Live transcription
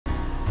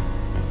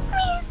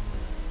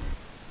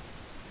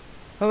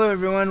Hello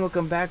everyone,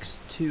 welcome back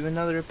to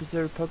another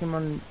episode of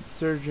Pokemon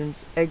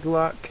Insurgence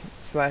Egglocke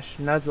 /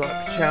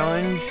 Nuzlocke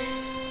Challenge.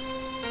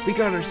 We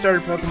got our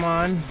starter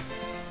Pokemon,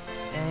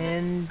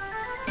 and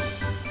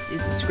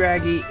it's a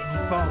Scraggy, and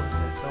he follows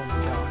us, oh my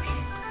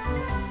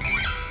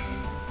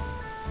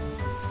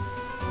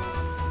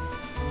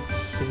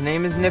gosh. His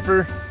name is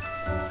Nipper.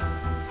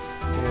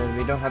 And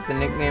we don't have to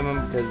nickname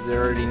him because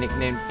they're already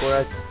nicknamed for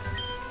us.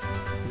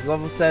 He's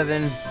level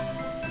 7,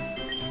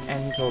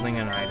 and he's holding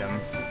an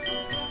item.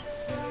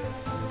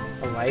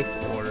 A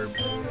life orb.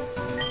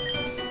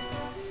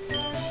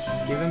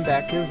 Let's give him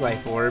back his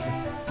life orb.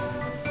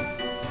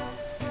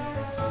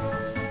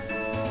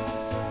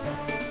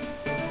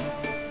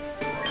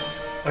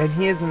 And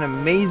he has an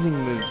amazing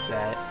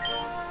moveset.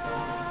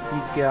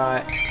 He's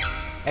got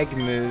egg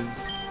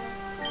moves.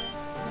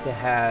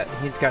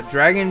 He's got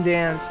Dragon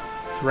Dance,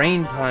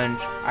 Drain Punch,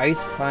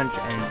 Ice Punch,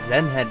 and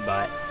Zen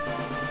Headbutt.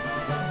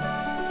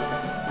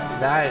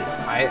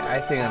 I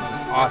think that's an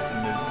awesome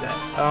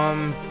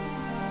moveset.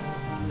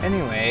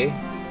 Anyway,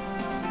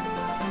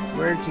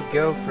 where to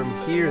go from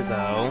here,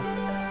 though?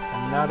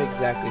 I'm not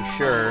exactly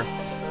sure.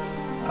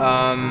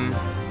 I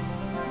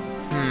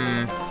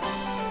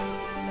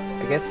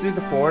guess through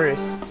the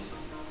forest.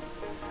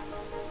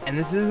 And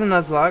this is a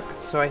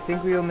Nuzlocke, so I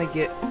think we only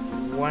get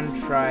one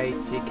try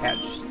to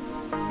catch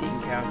the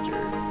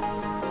encounter.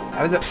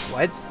 I was at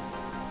what?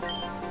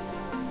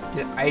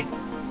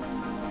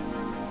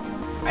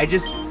 I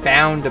just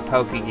found a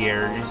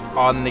Pokegear just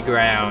on the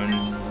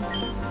ground.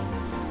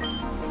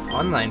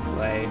 Online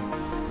play.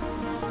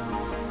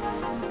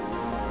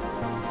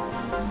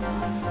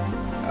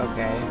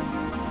 Okay.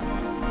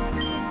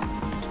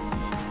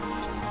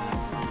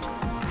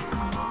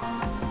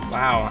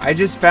 Wow, I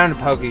just found a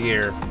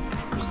Pokegear.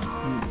 Just,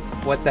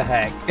 what the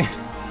heck?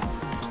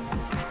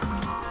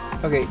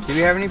 Okay, do we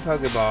have any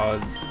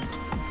Pokeballs?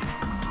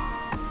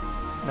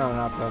 No,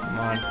 not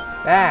Pokemon.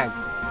 Bag!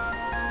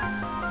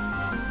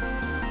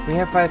 We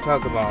have 5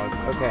 Pokeballs.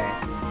 Okay.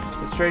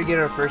 Let's try to get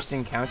our first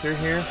encounter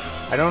here.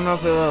 I don't know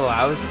if it'll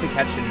allow us to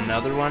catch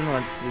another one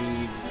once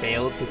we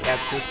failed to catch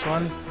this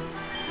one.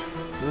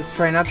 So let's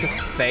try not to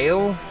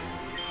fail.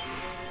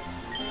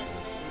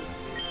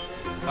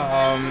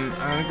 I'm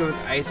gonna go with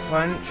Ice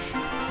Punch.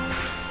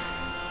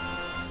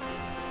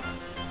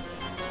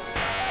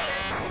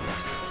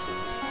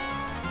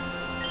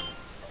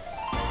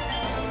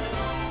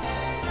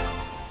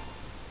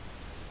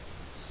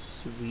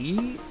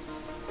 Sweet.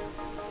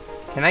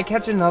 Can I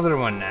catch another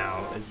one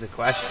now, is the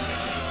question.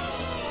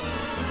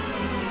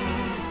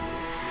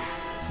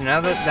 So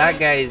now that that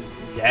guy's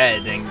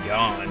dead and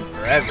gone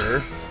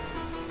forever,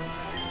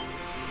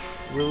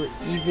 will it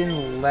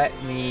even let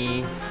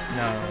me...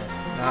 No,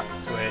 not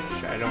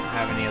switch. I don't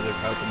have any other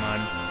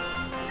Pokemon.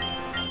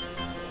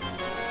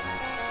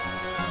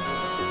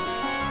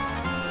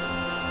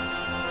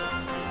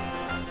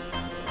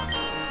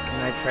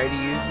 Can I try to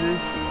use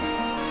this?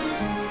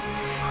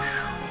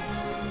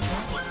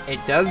 It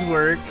does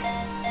work.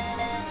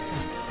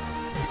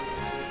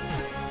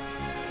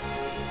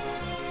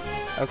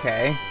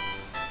 Okay.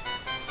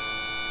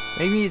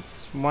 Maybe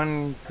it's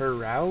one per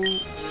route?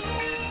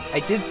 I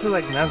did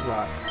select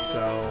Nuzlocke,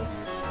 so...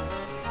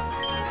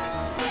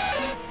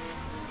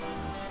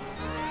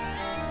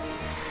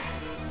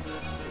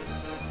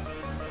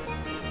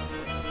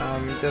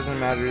 it doesn't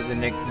matter the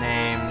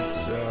nickname,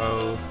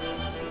 so...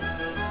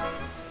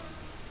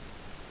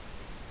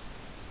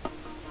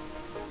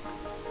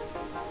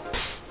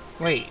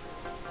 Wait.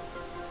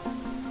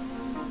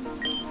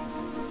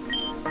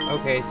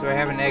 Okay, so I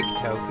have an egg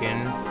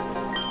token.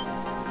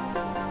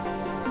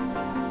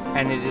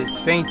 And it is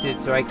fainted,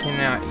 so I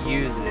cannot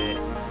use it.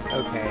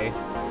 Okay.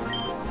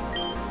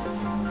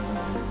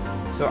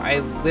 So I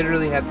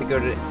literally have to go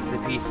to the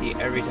PC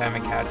every time I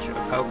catch a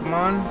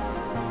Pokemon.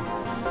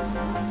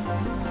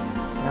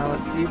 Now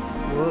let's see,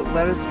 will it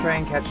let us try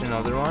and catch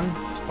another one?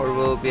 Or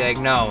will it be like,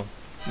 no,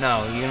 you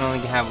can only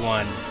have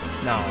one.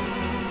 No.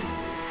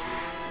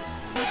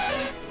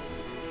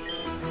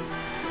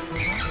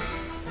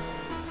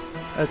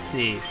 Let's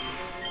see.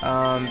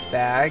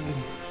 Bag.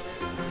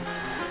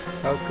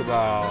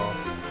 Pokeball.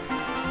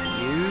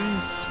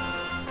 Use.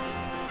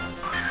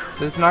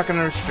 So it's not going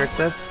to restrict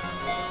us.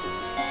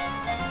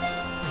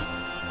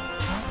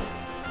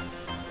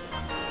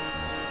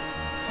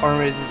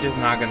 Or is it just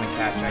not going to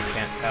catch? I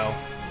can't tell.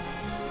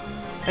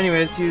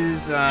 Anyways,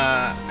 use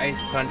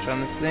Ice Punch on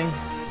this thing.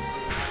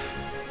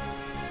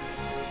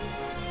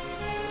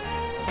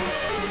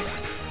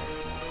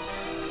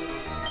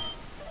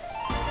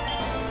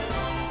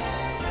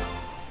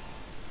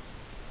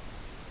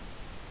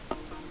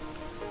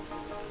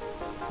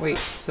 Wait,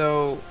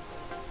 so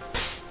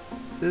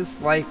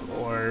this life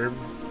orb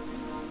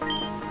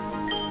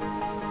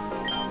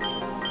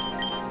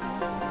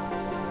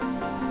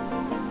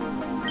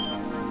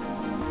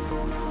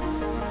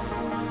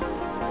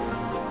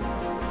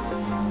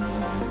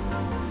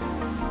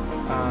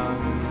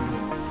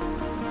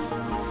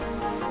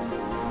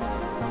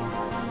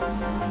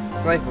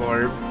life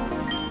orb,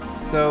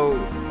 so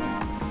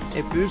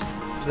it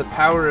boosts the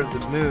power of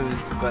the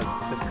moves, but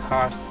the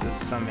cost of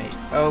some eight.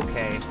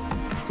 Okay,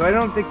 so I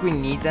don't think we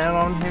need that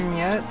on him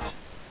yet,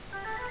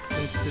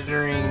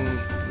 considering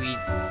we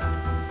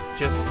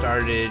just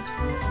started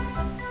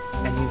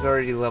and he's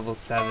already level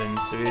 7,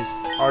 so he's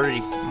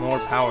already more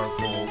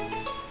powerful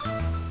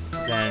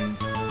than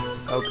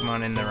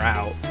Pokemon in the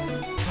route.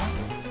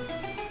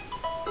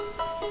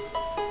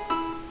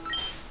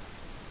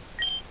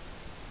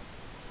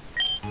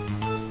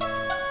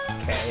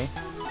 Okay.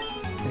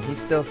 And he's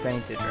still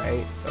fainted,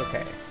 right?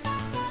 Okay.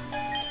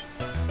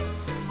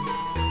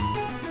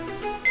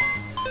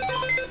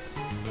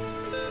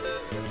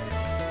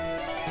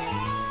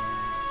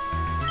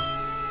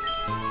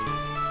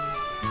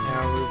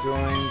 Now we're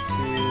going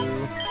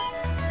to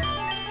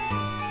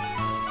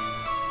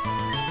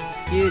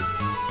get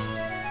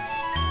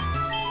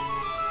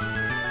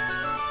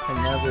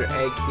another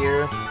egg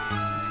here.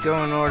 Let's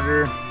go in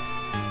order.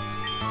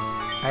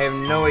 I have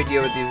no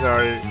idea what these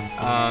are.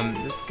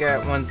 This guy,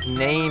 one's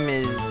name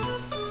is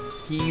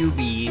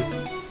QB.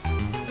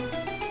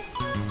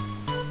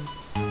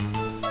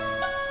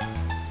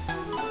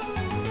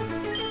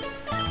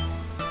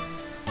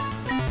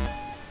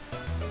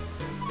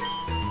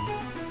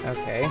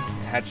 Okay, it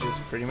hatches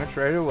pretty much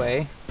right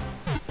away.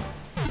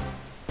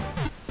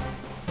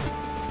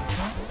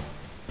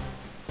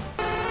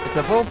 It's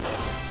a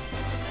Vulpix.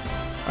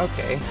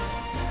 Okay.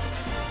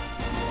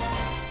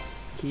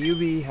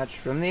 QB hatched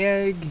from the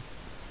egg.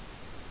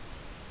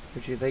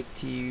 Would you like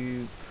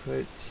to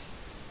put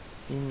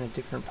in a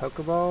different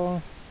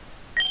Pokeball?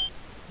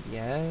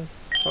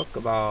 Yes,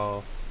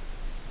 Pokeball.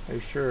 Are you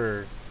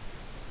sure?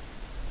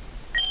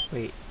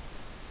 Wait.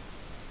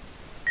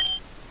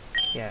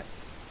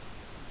 Yes.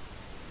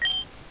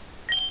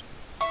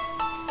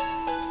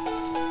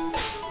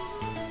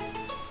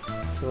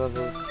 To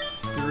level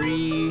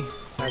 3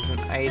 has an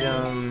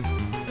item.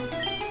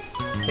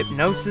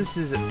 Hypnosis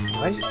is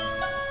what?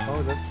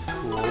 Oh, that's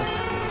cool.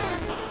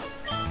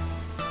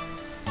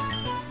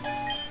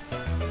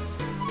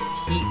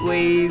 Heat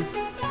Wave.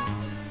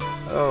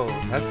 Oh,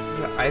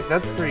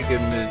 that's a pretty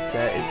good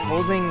moveset. It's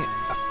holding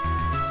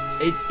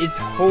it's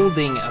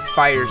holding a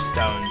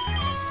Firestone,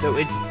 so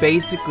it's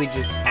basically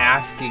just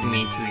asking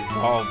me to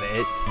evolve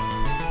it.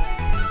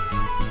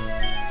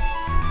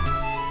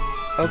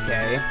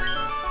 Okay.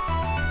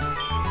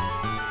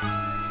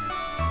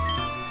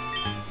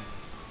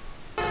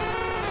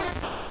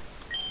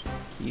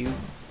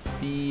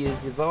 QB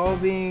is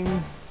evolving.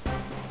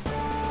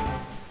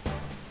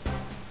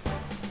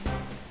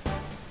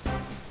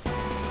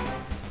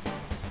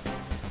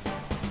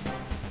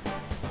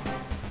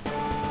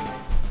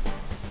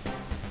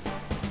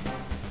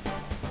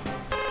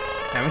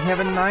 Now we have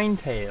a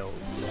Ninetales.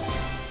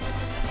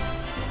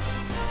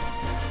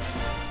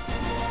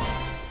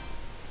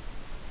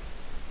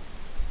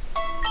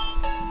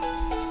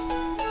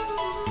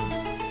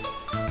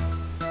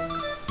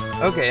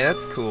 Okay,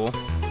 that's cool.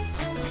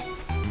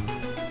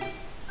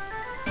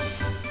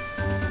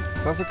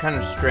 It's also kind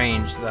of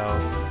strange, though.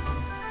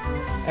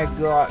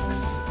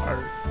 Egglocks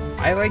are...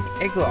 I like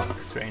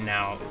Egglocks right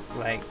now.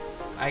 Like,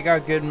 I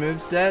got good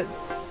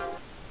movesets,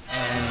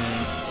 and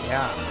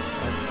yeah,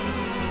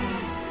 that's...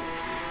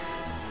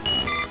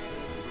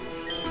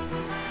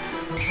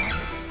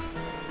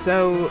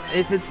 So,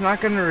 if it's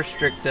not going to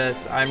restrict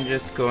us, I'm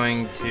just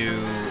going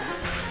to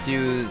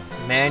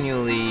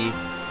manually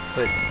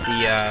put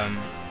the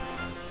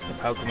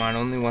Pokemon,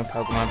 only one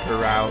Pokemon per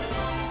route.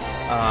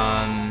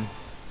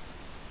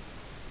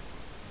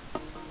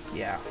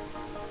 Yeah.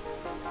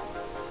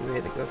 So we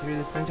had to go through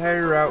this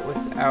entire route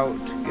without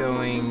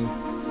going,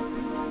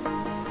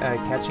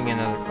 catching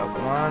another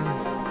Pokemon.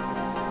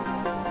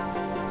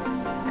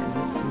 And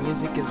this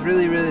music is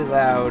really, really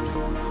loud.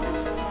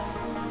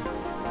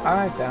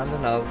 I found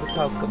another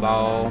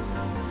Pokeball.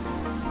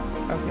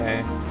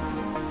 Okay.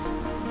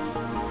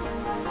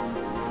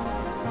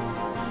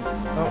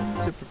 Oh,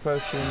 Super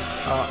Potion.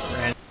 Oh,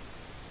 ran.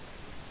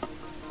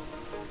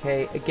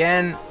 Okay,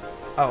 again.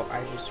 Oh,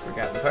 I just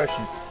forgot the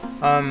potion.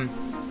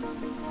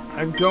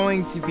 I'm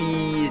going to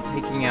be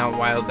taking out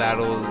wild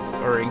battles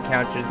or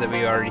encounters that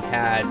we already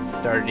had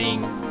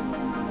starting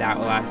that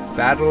last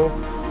battle,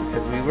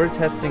 because we were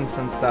testing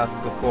some stuff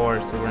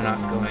before, so we're not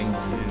going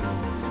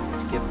to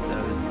skip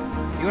those.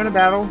 You want to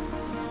battle?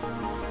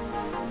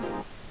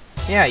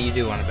 Yeah, you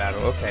do want to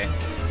battle. Okay.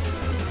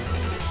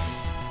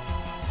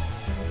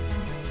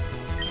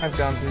 I've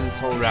gone through this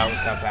whole route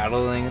without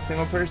battling a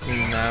single person.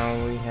 Now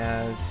we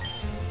have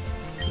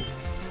this.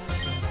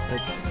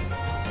 Let's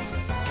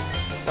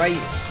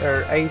fight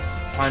or Ice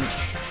Punch.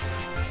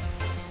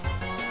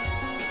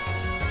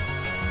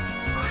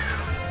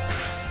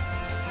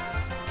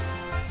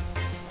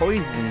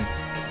 Poison.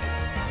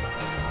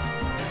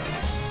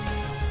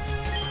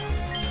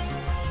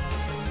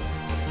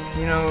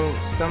 You know,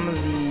 some of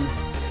these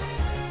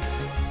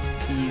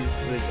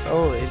would...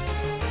 Oh, it's...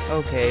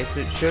 Okay, so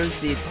it shows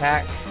the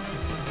attack.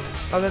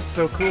 Oh, that's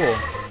so cool.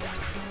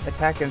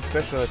 Attack and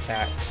special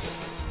attack.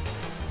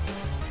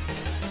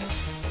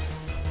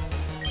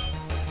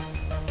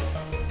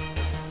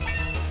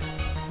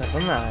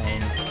 Level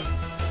 9.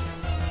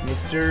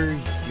 Nifter,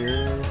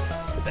 you're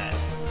the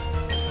best.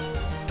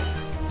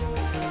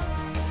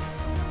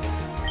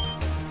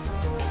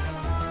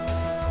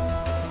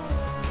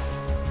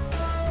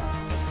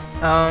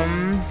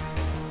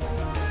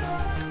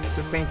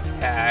 So feint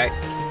attack.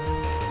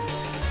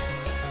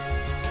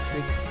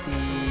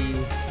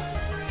 60.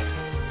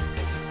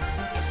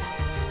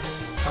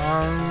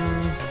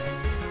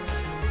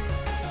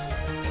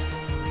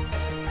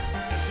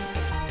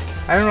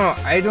 I don't know,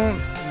 I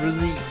don't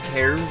really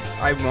care.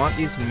 I want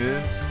these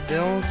moves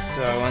still,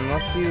 so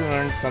unless you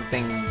learn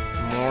something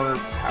more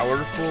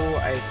powerful,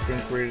 I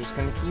think we're just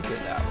gonna keep it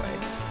that way.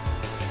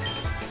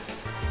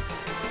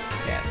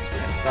 Yes, we're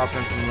gonna stop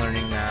him from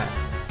learning that.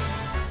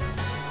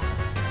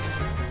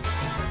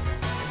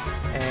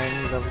 And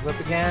he levels up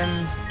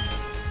again.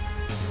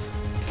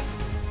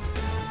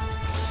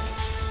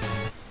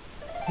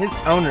 His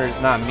owner is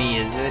not me,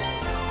 is it?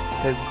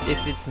 Because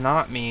if it's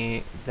not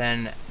me,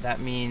 then that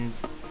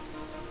means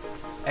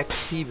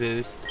XP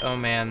boost. Oh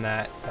man,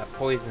 that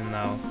poison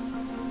though.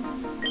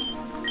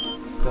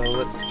 So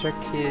let's check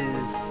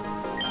his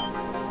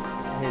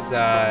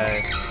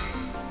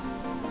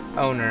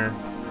owner.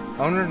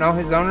 No,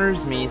 his owner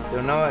is me,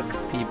 so no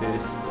XP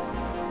boost.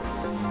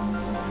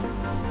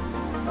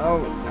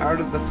 Oh, out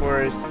of the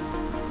forest.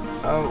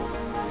 Oh,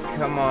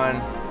 come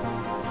on.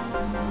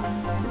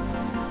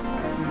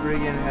 We're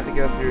gonna have to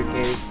go through a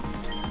cave.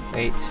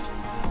 Wait,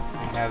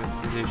 I have a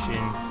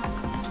solution.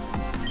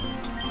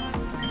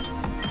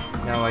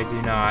 No, I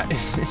do not.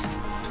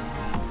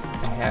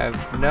 I have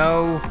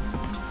no.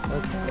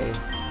 Okay.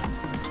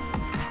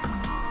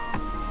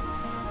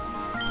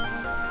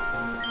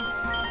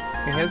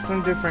 He has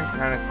some different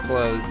kind of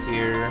clothes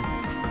here.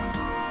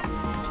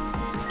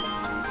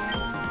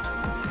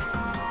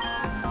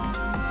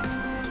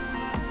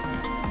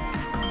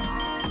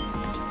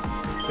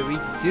 So we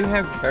do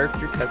have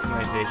character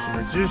customization,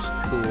 which is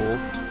cool.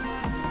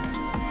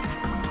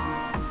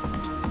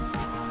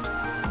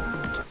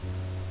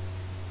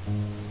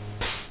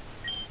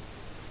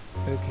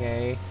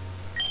 Okay.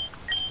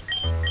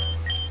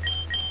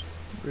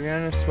 We're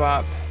gonna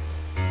swap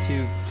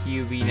to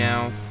QB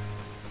now.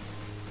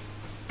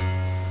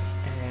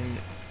 And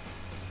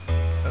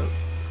oh,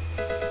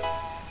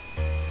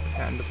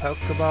 found a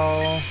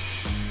Pokeball.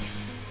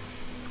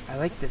 I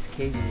like this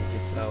cave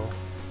music though.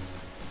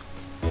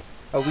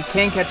 Oh, we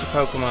can catch a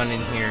Pokemon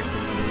in here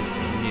because it is a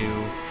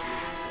new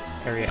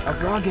area. A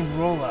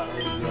Roggenrola.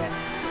 Oh,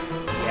 yes.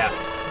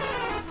 Yes.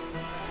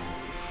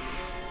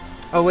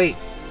 Oh, wait.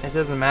 It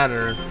doesn't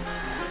matter.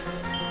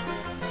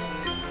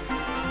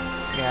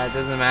 Yeah, it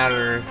doesn't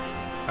matter.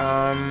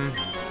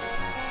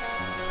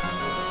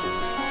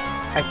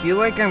 I feel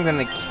like I'm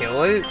gonna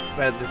kill it,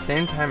 but at the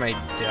same time I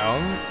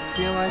don't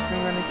feel like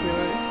I'm gonna kill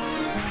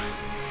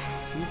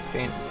it. Use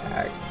feint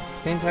attack.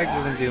 Feint attack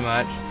doesn't do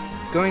much.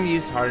 Going to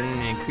use Harden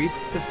and increase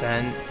its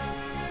defense.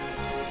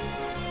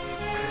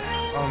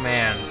 Oh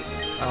man.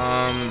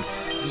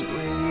 Heat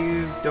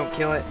wave. Don't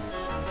kill it.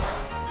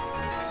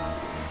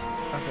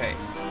 Okay.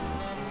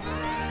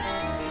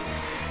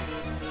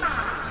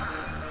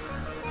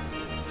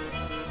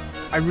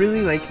 I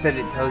really like that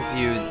it tells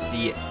you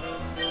the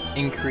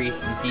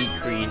increase and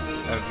decrease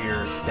of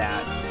your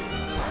stats.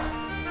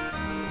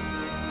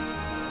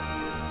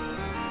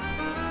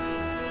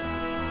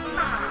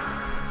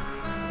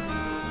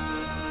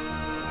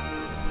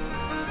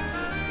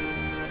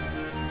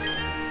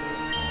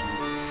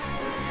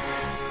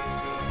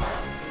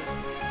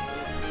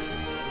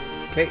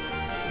 Okay.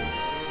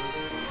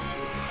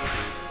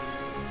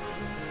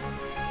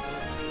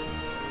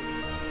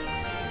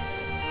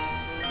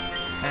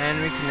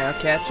 And we can now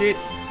catch it.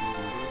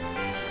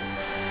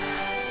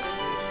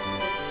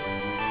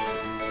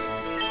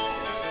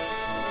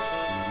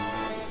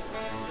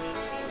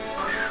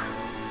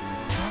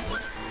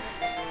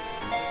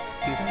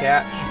 Use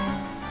catch.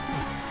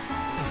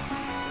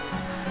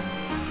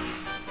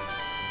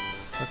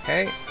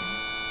 Okay.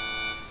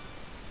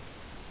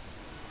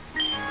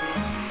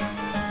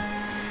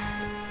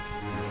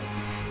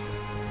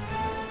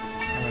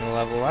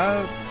 Level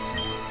up.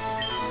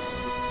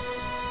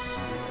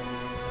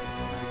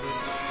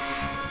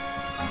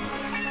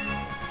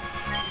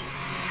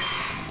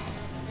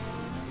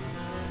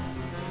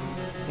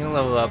 You'll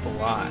level up a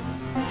lot.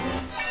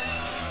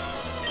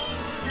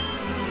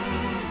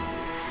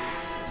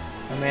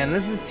 Oh man,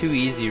 this is too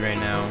easy right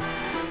now.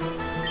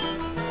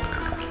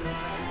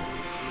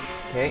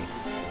 Okay.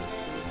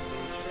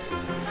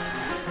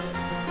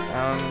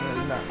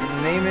 I'm not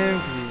gonna name him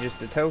because he's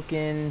just a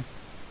token.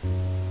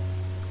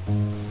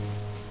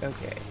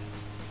 Okay.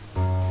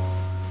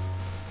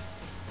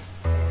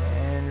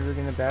 And we're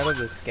gonna battle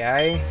this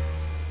guy.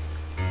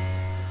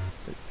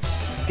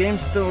 This game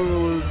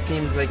still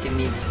seems like it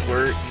needs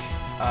work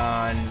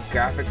on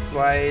graphics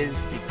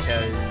wise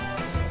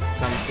because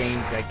some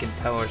things I can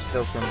tell are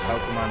still from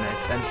Pokemon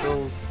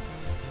Essentials,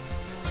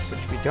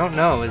 which we don't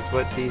know is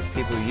what these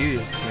people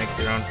use to make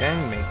their own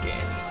fan-made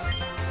games.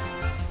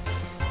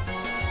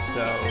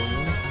 So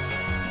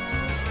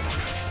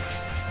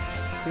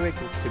I feel like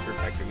it's super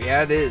effective.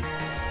 Yeah, it is.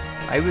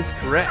 I was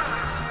correct.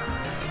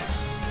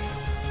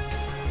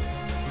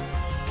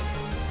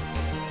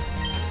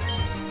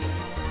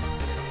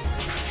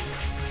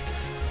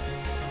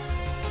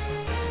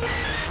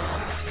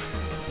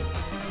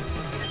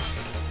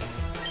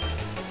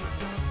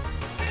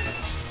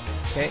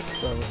 Okay,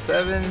 level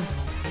 7.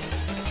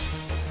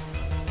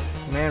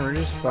 Man, we're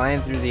just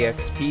flying through the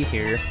XP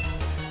here.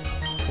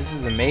 This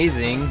is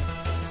amazing.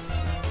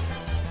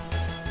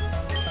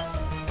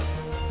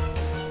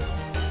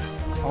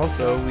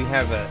 Also, we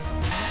have a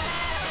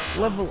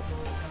level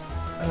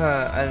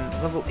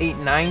 8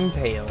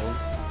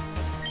 Ninetales.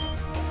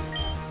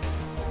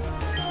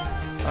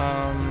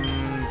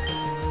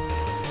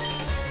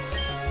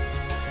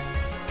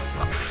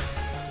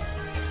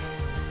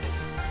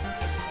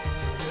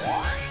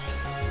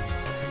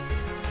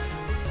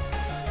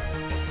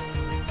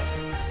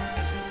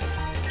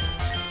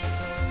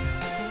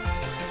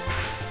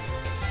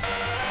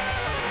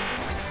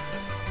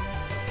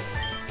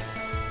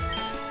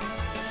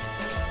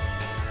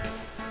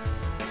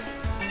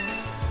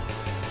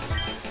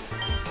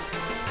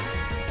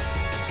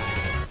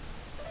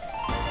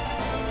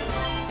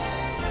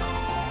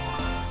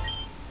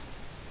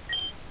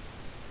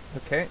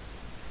 Okay.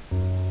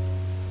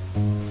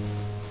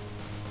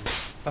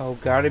 Oh,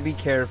 gotta be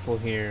careful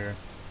here.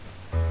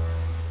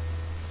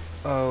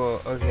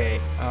 Oh, okay.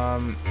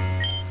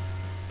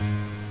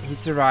 He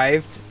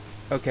survived.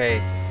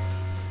 Okay.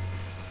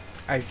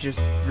 I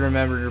just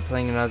remembered we're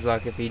playing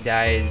Nuzlocke. If he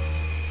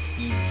dies,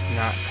 he's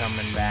not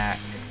coming back.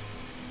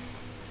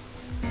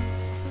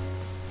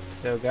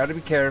 So, gotta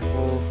be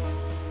careful.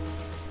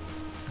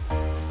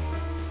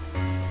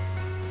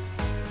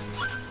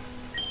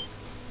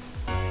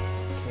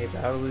 Okay,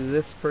 battle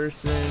this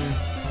person.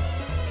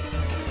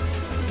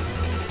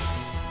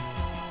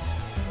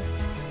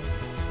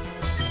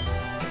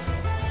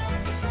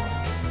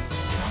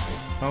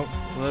 Oh,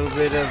 a little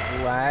bit of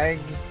lag.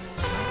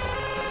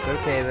 It's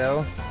okay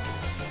though.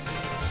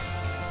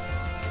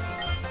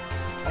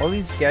 All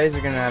these guys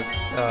are gonna have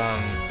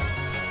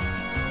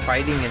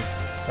fighting and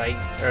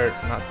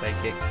not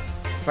psychic,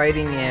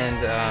 fighting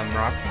and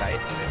rock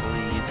fights, I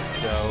believe.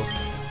 So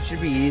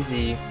should be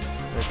easy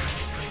with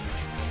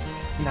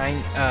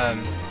 9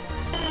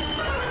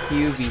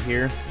 QV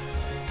here.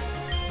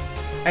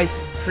 I'm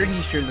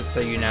pretty sure that's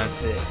how you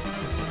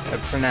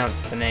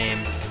pronounce the name.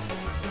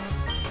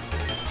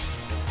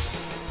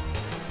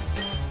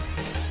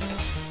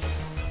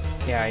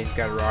 Yeah, he's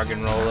got Rock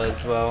and Roll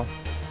as well.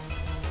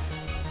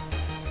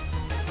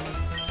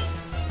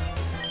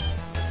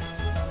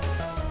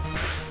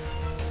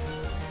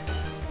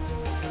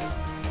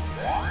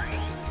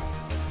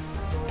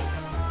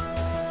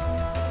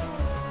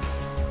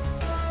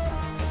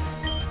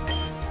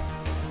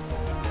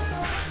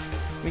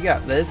 We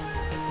got this.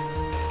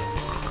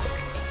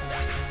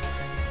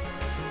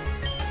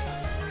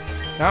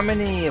 Not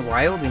many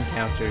wild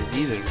encounters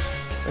either,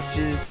 which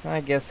is,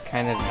 I guess,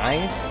 kind of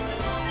nice.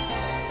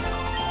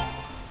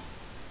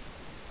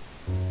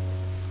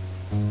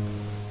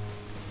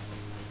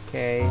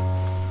 Okay.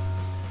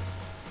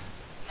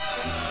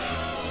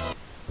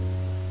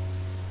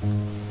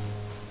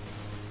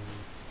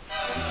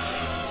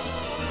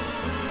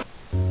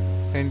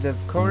 And of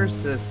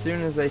course, as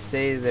soon as I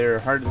say there are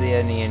hardly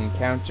any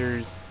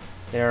encounters,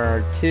 there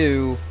are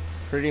 2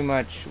 pretty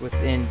much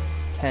within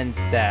 10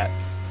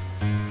 steps.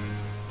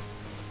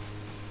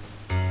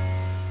 And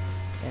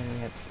we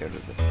have to go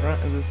to the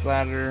front of this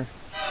ladder.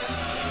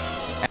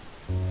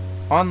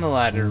 On the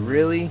ladder,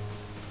 really?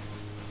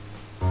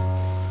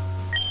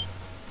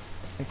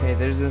 Okay,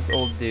 there's this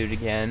old dude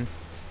again.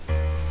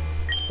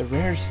 The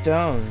rare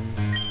stones.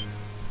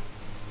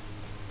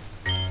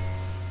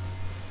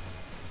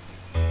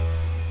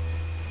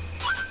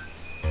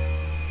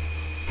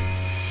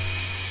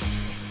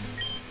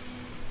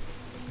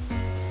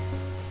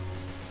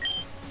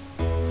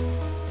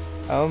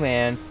 Oh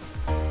man.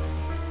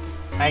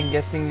 I'm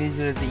guessing these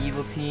are the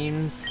evil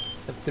teams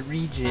of the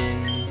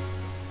region.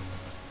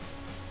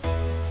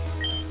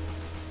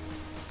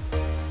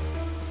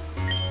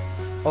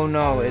 Oh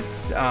no,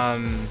 it's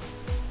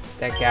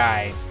that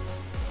guy.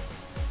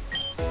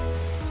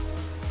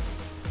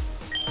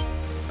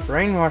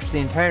 Brainwash the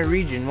entire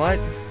region, what?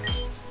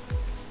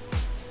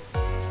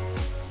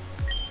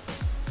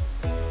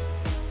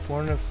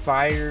 Born of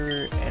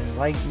fire and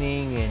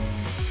lightning and...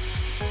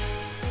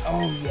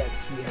 Oh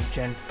yes, we have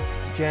Gen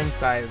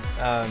 5,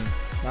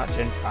 not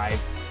Gen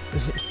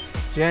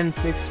 5. Gen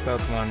 6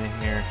 Pokemon in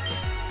here.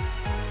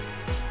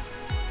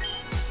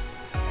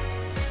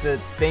 It's the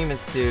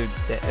famous dude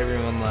that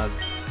everyone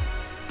loves.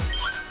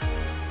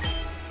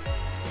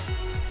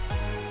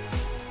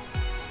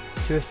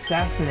 To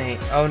assassinate...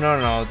 Oh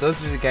no,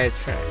 those are the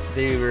guys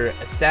they were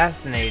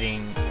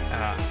assassinating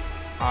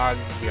Agar.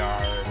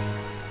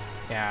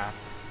 Yeah.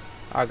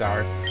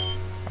 Agar.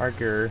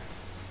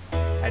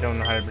 I don't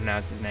know how to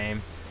pronounce his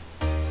name.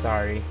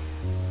 Sorry.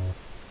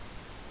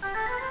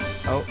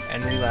 Oh,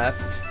 and we left.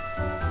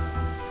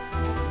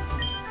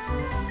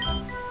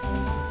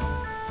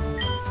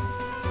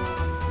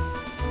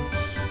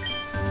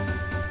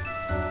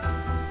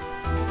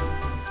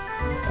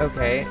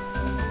 Okay.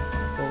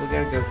 Well, we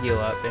gotta go heal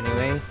up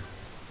anyway.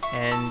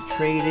 And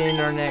trade in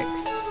our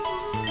next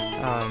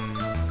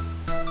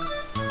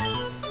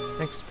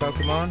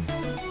Pokemon.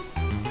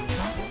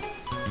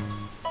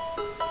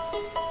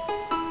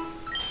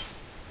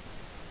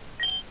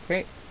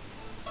 Okay.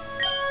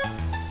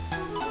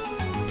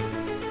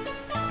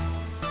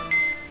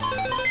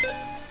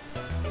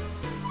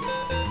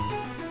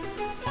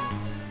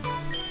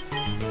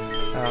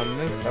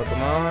 Move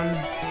Pokemon.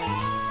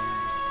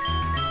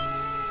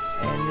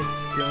 And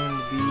it's going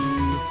to be...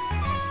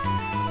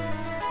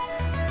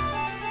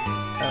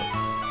 Oh,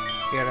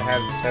 you gotta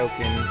have the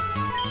token.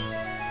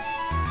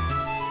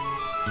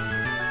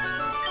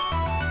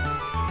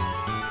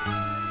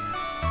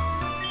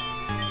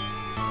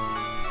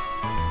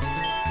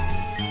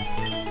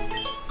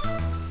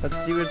 Let's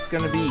see what it's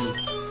gonna be.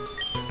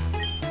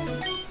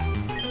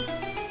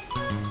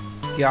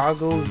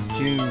 Goggles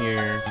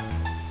Jr.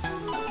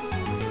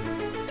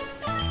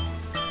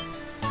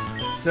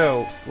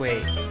 So,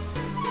 wait.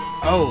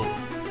 Oh,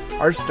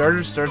 our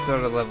starter starts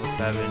out at level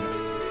 7.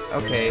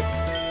 Okay,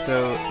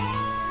 so,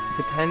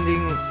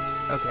 depending...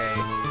 Okay.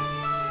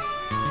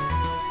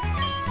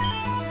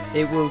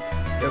 It will...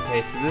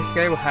 Okay, so this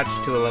guy will hatch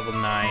to a level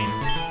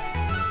 9.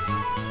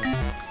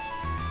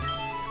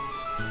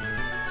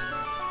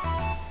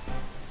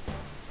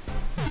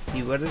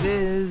 See what it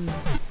is.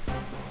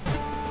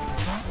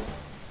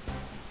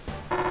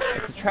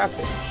 It's a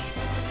Trapinch.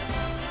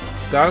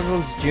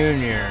 Goggles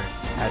Jr.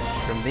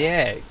 hatched from the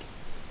egg.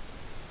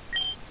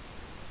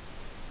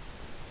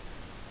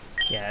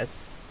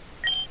 Yes.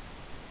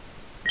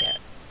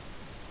 Yes.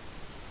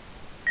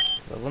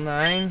 Level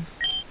 9.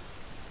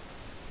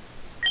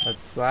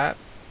 Let's slap.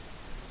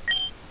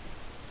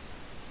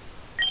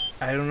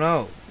 I don't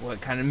know.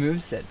 What kind of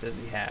moveset does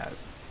he have?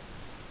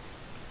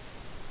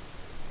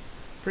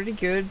 Pretty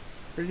good.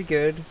 Pretty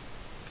good.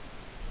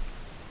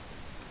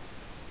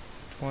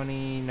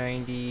 20,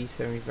 90,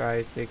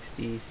 75,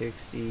 60,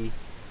 60.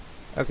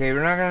 Okay,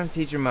 we're not gonna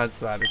teach him Mud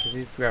Slap because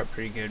he's got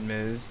pretty good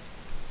moves.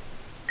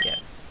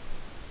 Yes.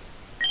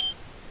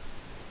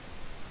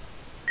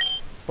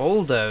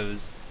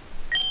 Bulldoze.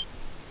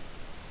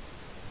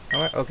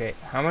 Okay,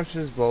 how much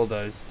does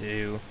Bulldoze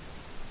do?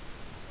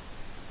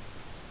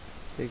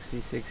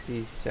 60,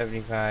 60,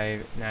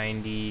 75,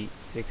 90,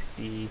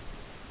 60.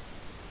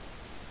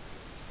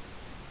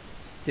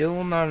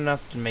 Still not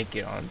enough to make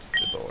it onto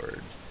the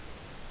board.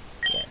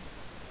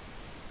 Yes.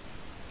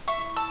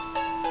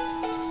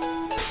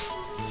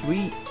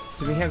 Sweet.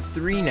 So we have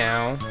 3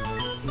 now.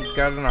 He's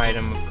got an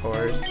item, of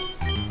course.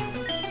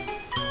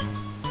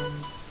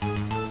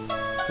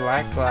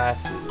 Black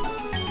glasses.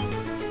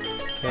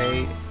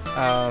 Okay.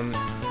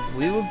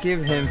 We will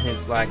give him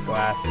his black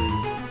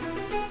glasses.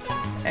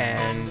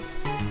 And...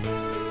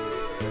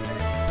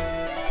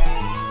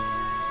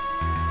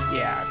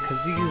 yeah,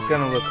 because he's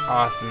gonna look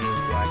awesome in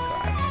his black glasses.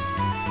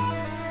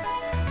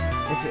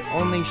 If it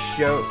only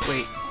show...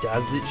 Wait,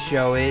 does it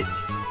show it?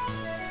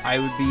 I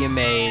would be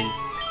amazed.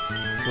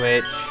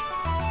 Switch.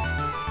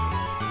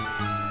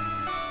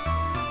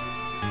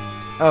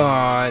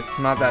 Oh, it's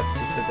not that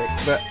specific,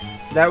 but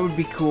that would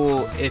be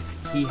cool if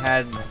he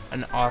had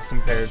an awesome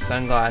pair of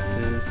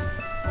sunglasses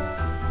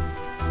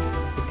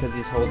because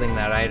he's holding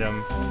that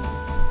item.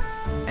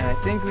 And I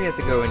think we have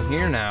to go in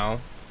here now.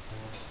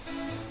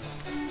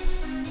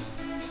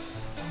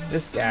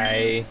 This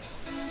guy.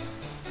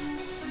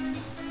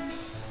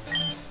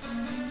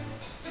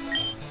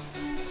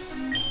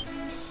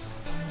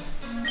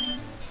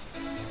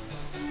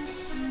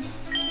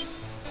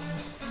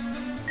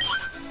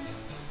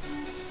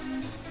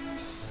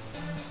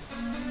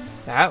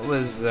 That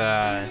was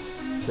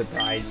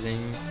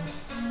surprising.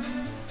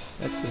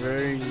 That's a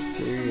very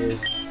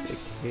serious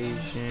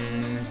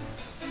occasion.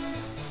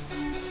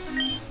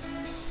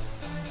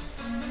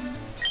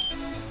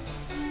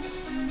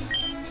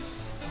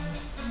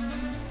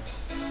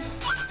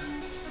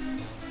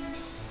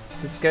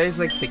 This guy's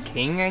like the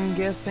king, I'm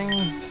guessing?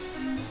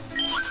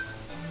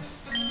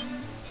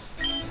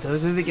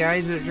 Those are the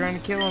guys that are trying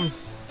to kill him.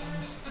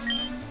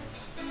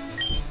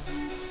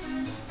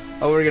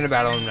 Oh, we're gonna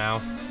battle him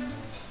now.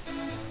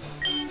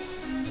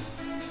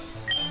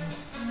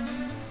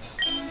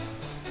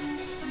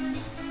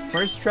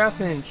 Where's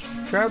Trapinch?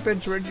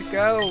 Trapinch, where'd you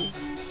go?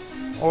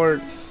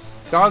 Or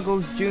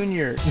Goggles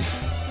Jr.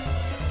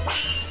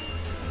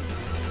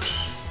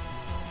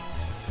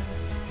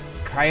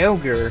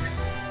 Kyogre.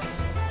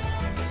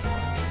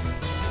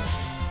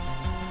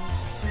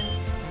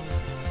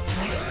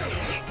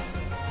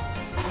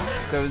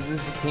 So is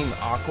this a Team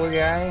Aqua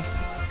guy?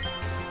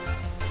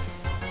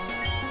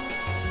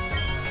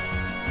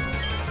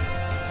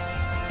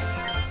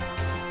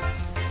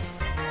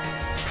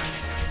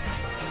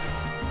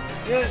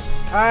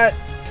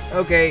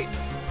 Okay.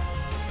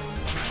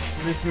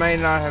 This might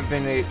not have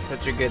been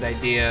such a good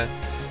idea.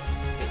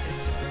 It is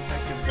super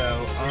effective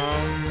though.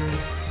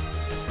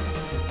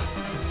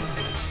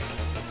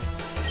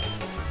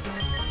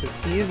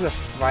 Because he is a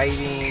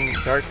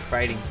dark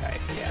fighting type,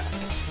 yeah.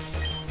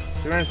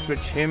 So we're gonna switch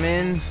him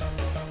in.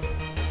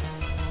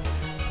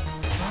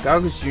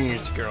 Goggles Jr.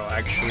 is a girl,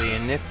 actually,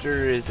 and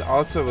Nifter is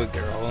also a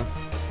girl.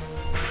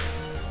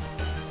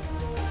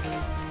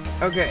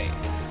 Okay.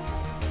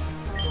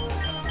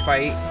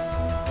 Fight.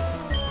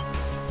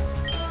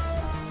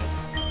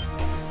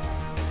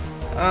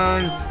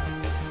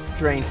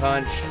 Drain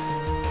Punch.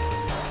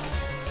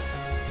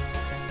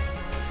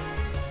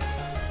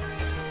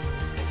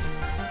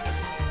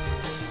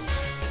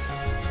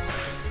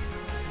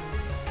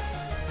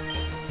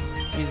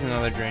 Use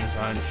another Drain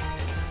Punch.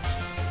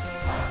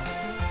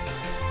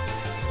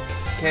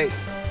 Okay.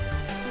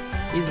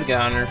 He's a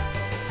goner.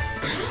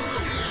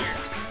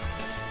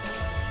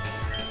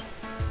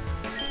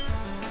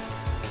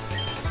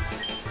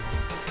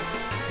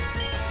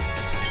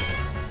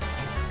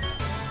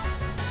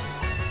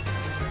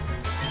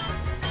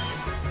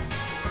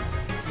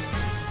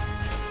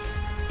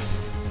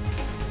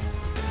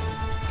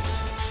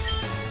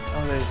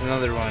 Oh, there's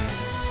another one.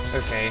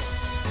 Okay.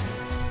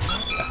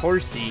 A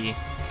horsey.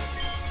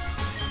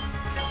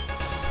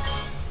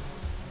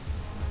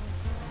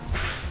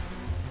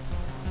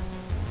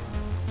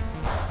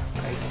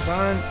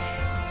 Punch.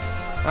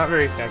 Not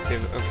very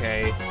effective.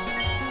 Okay.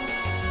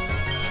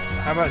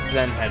 How about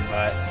Zen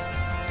Headbutt?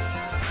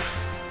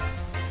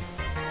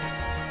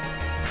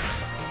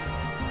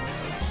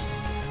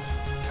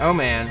 Oh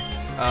man.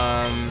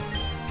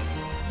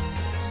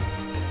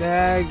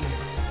 Bag.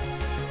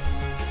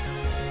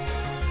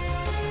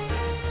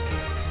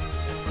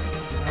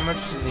 How much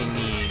does he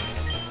need?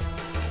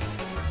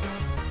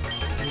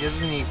 He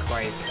doesn't need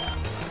quite that.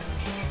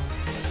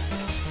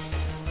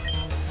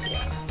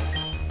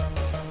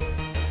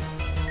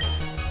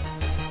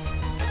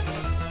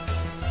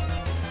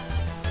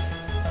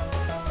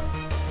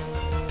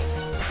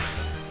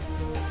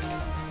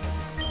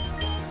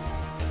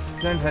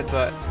 Zen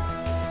Headbutt.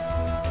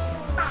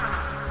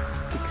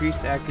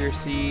 Decreased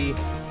accuracy.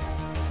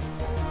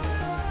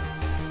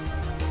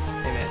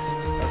 They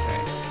missed.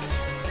 Okay.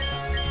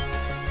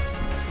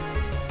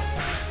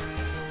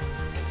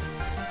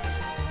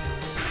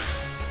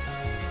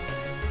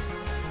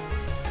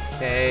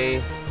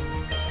 Okay.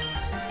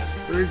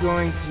 We're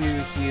going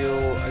to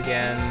heal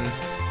again.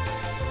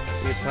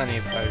 We have plenty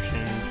of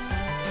potions.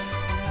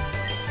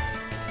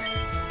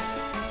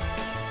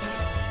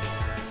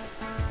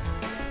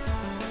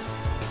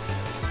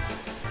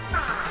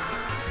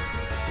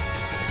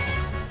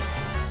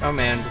 Oh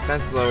man,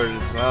 defense lowered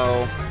as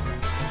well.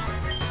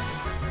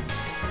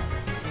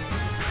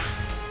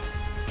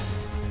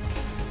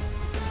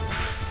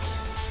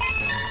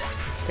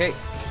 Okay.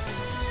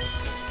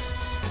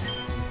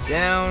 He's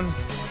down.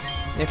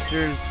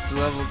 Nifter's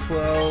level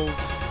 12.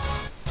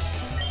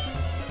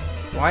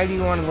 Why do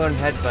you want to learn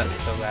Headbutt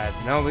so bad?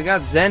 No, we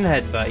got Zen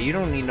Headbutt. You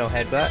don't need no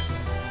Headbutt.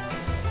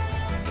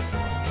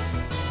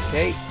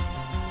 Okay.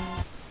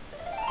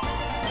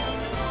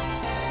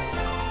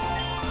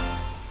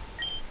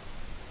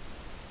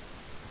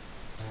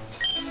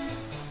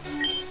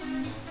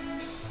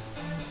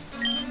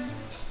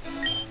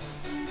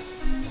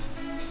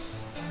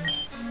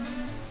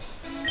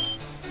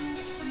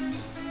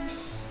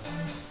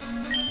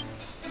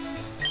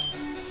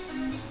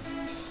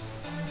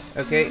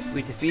 Okay,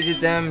 we defeated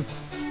them.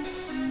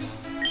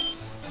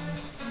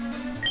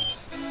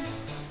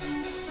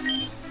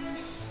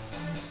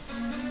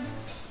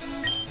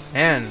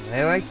 Man,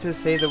 they like to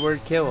say the word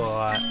kill a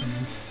lot.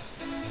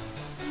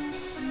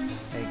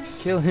 Like,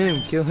 kill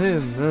him, kill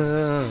him.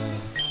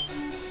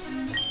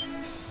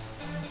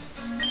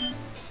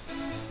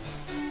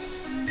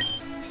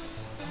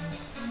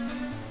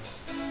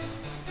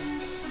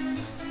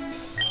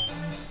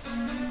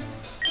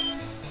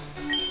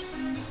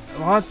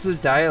 Lots of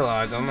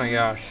dialogue, oh my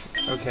gosh.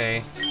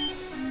 Okay.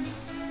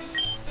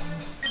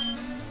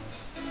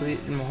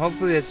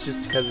 Hopefully it's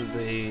just because of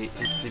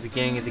it's the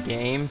beginning of the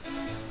game.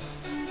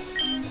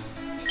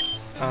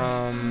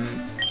 I'm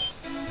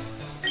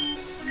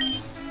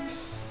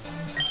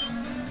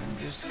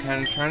just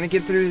kind of trying to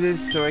get through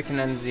this so I can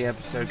end the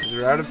episode because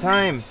we're out of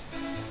time.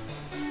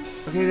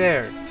 Okay,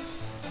 there.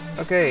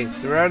 Okay,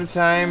 so we're out of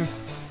time.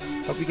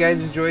 Hope you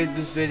guys enjoyed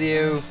this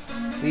video.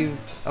 Leave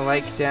a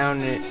like down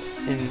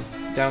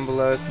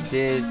below if you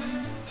did.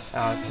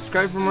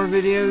 Subscribe for more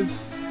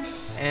videos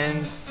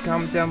and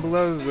comment down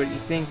below what you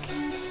think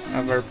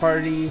of our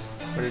party,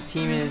 what our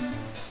team is,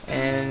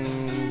 and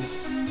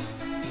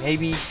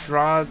maybe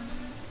draw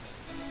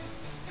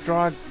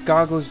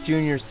Goggles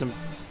Jr. some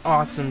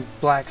awesome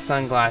black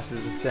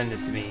sunglasses and send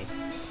it to me.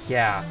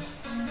 Yeah.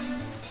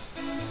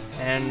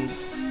 And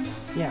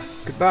yeah,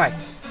 goodbye.